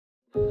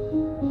The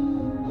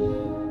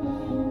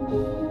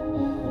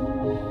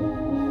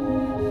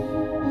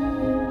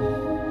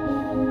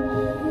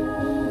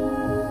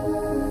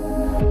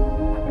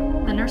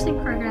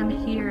nursing program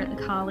here at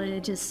the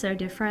college is so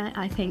different,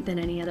 I think, than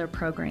any other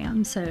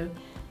program. So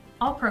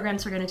all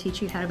programs are going to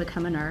teach you how to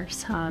become a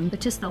nurse,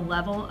 but just the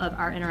level of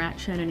our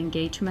interaction and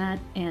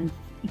engagement and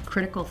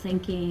critical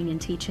thinking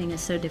and teaching is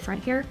so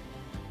different here.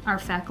 Our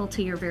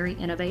faculty are very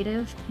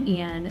innovative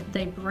and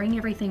they bring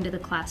everything to the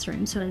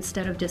classroom. So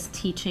instead of just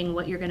teaching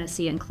what you're going to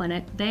see in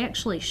clinic, they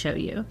actually show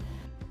you.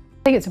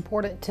 I think it's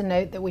important to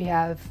note that we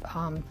have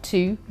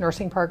two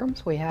nursing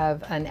programs. We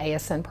have an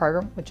ASN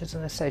program, which is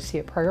an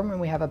associate program,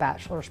 and we have a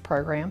bachelor's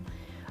program.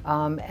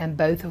 And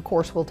both, of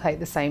course, will take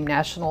the same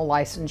national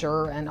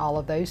licensure and all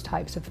of those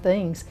types of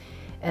things.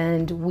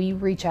 And we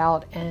reach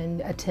out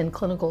and attend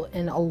clinical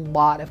in a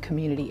lot of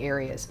community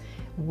areas.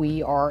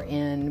 We are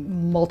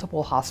in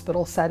multiple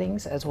hospital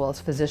settings, as well as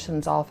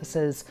physicians'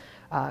 offices,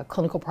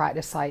 clinical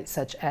practice sites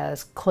such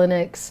as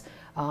clinics,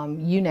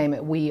 you name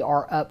it. We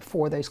are up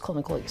for those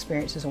clinical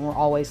experiences, and we're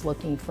always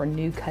looking for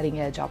new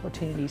cutting-edge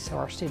opportunities so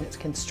our students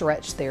can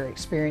stretch their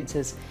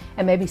experiences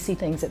and maybe see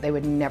things that they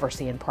would never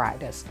see in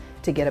practice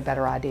to get a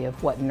better idea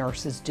of what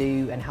nurses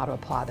do and how to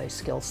apply those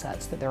skill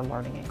sets that they're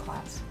learning in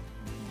class.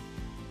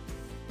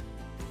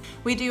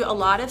 We do a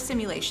lot of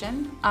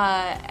simulation.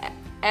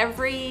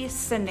 Every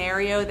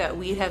scenario that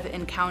we have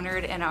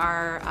encountered in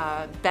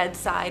our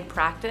bedside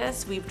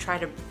practice, we try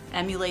to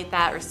emulate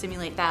that or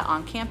simulate that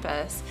on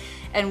campus,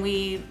 and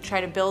we try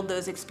to build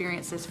those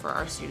experiences for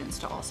our students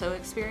to also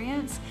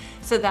experience,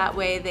 so that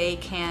way they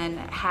can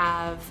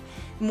have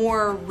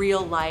more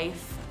real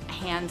life,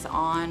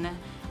 hands-on,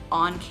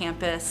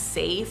 on-campus,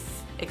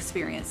 safe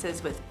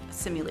experiences with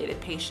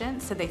simulated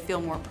patients, so they feel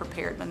more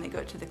prepared when they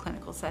go to the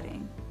clinical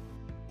setting.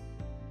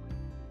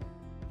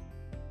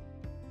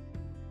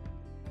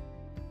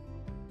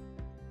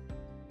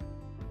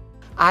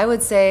 I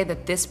would say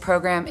that this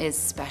program is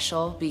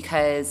special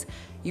because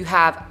you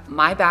have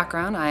my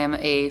background. I am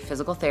a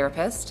physical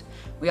therapist.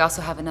 We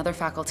also have another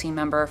faculty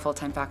member,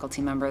 full-time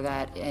faculty member,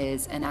 that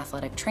is an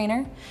athletic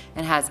trainer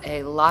and has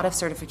a lot of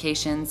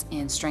certifications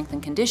in strength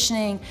and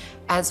conditioning,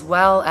 as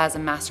well as a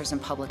master's in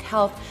public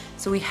health.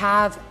 So we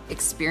have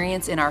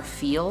experience in our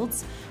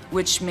fields,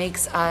 which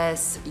makes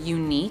us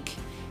unique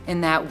in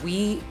that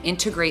we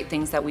integrate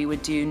things that we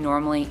would do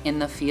normally in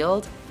the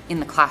field in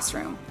the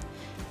classroom.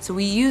 So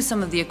we use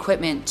some of the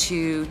equipment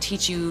to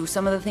teach you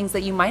some of the things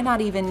that you might not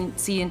even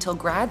see until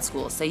grad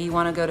school. Say you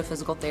want to go to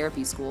physical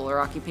therapy school or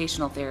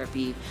occupational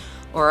therapy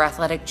or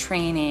athletic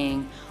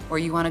training, or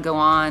you want to go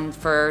on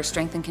for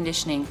strength and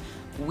conditioning.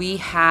 We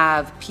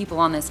have people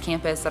on this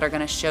campus that are going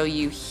to show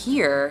you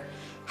here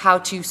how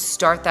to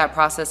start that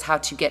process, how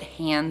to get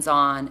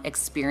hands-on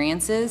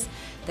experiences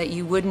that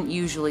you wouldn't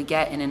usually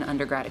get in an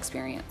undergrad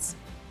experience.